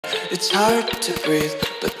It's hard to breathe,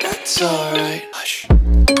 but that's alright. Hush. You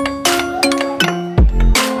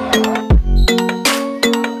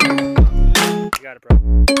got it, bro.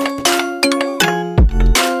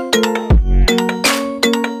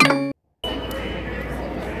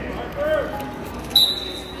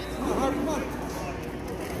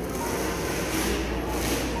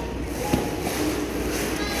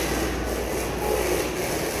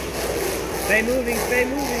 Stay moving, stay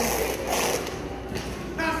moving.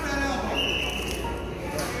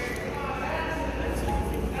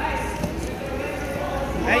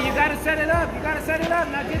 Hey, you gotta set it up. You gotta set it up.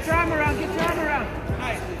 Now get your arm around. Get your arm around.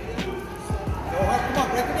 Nice. Go hard. Come on,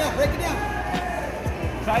 break it down. Break it down.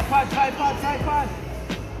 Tripod, tripod, tripod.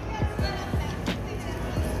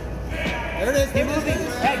 There it is. Keep moving.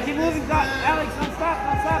 Hey, keep moving. Alex, don't stop.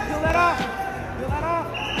 Don't stop. Peel that off. Peel that off.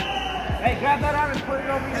 Hey, grab that arm and put it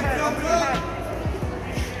over your head. Over your head.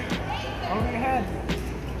 Over your head.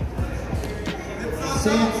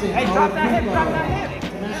 Hey, drop that hip. Drop that hip.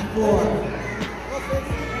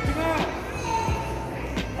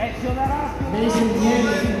 Hey, peel that off. Mason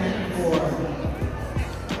Yanni, 4.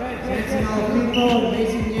 Jackson Alpico,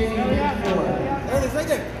 Mason Yanni, 4. There it is, right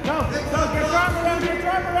there. Go. Go. Get your arm around. Get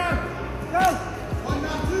your arm around. Go. 1,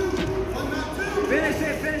 not 2. 1, not 2. Finish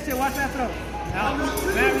it. Finish it. Watch that throw. Now,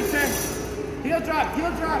 man, return. Heel drop.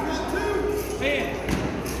 Heel drop. Man.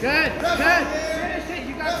 Good. Good. Finish it.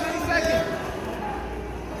 You got 20 seconds.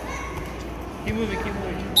 Keep moving. Keep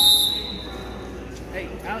moving. Hey,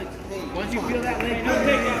 Alex. Once you feel that leg, no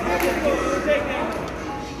takedown. No takedown.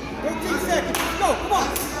 13 seconds. Let's go. Come on.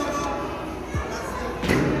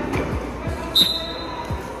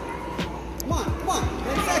 Come on. Come on.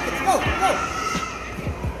 10 seconds. Go. Go.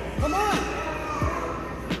 Come on.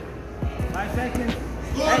 5 seconds.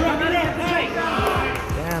 Hey, come on.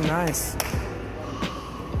 Damn, nice.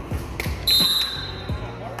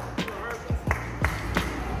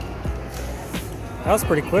 That was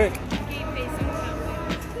pretty quick.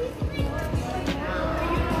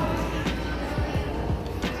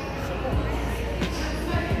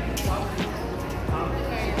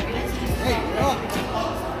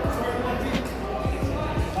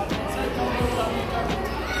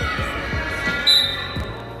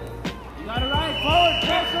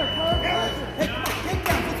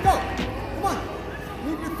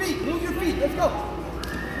 Let's go.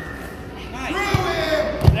 Nice.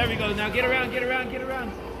 There we go. Now get around, get around, get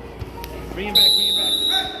around. Bring him back, bring him back.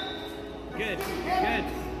 Good, good.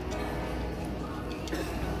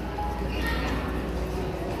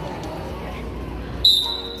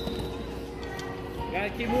 You gotta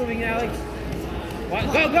keep moving, Alex.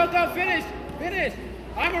 Go, go, go, finish, finish.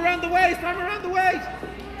 Arm around the waist, arm around the waist.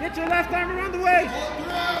 Get your left arm around the waist.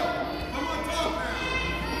 Come on, top now.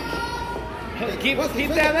 Keep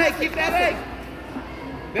that leg, keep that leg.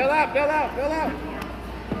 Bail out, bail out, bail out.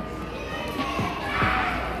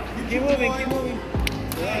 Keep moving, keep moving.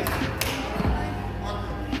 Yes.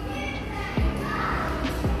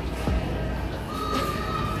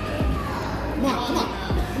 Come on, come on,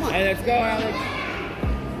 come on. Hey, let's go, Alex.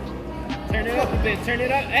 Turn it up a bit, turn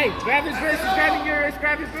it up. Hey, grab his wrist, he's grabbing your wrist,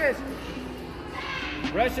 grab his wrist.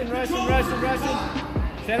 Russian, Russian, Russian, Russian.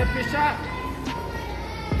 Set up your shot.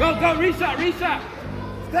 Go, go, reshot, reshot.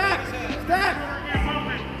 Stop, stop.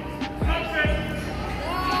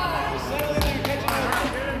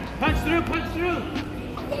 Punch through, punch through.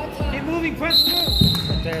 Keep moving, punch through.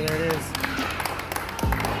 There it is.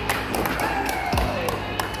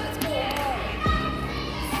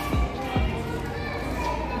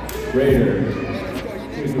 Raider.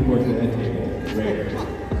 Please report to the head table. Raider.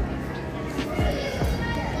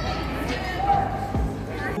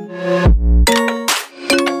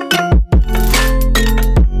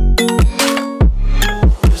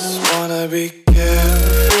 Be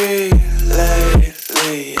carefree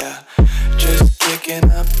lately, yeah. Just kicking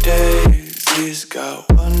up daisies. Got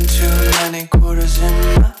one too many quarters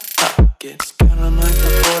in my